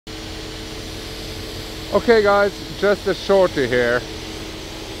Okay guys, just a shorty here.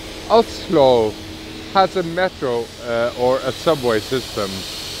 Oslo has a metro or a subway system,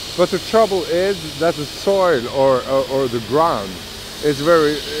 but the trouble is that the soil or the ground is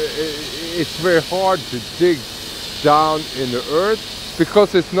it's very hard to dig down in the earth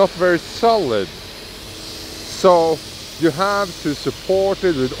because it's not very solid. So you have to support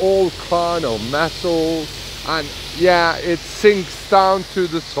it with all kind of metal, and yeah, it sinks down to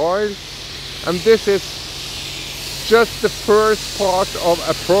the soil. And this is just the first part of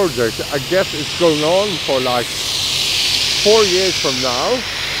a project. I guess it's going on for like 4 years from now.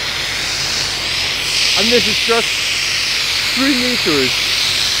 And this is just 3 meters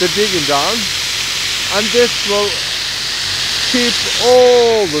they're digging down. And this will keep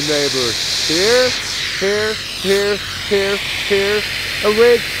all the neighbors here,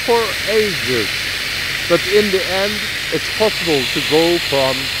 awake for ages. But in the end, it's possible to go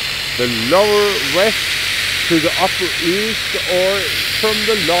from the lower west to the upper east, or from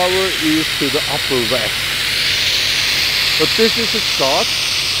the lower east to the upper west. But this is a start,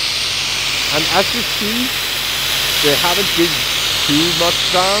 and as you see, they haven't digged too much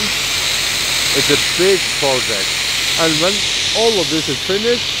down. It's a big project, and when all of this is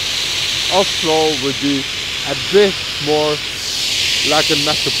finished, Oslo will be a bit more like a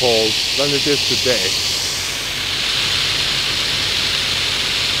metropole than it is today.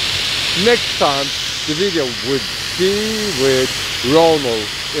 Next time the video would be with Ronald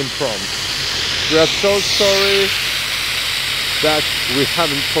in front. We are so sorry that we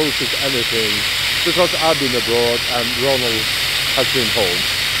haven't posted anything because I've been abroad and Ronald has been home.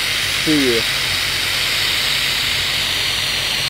 See you.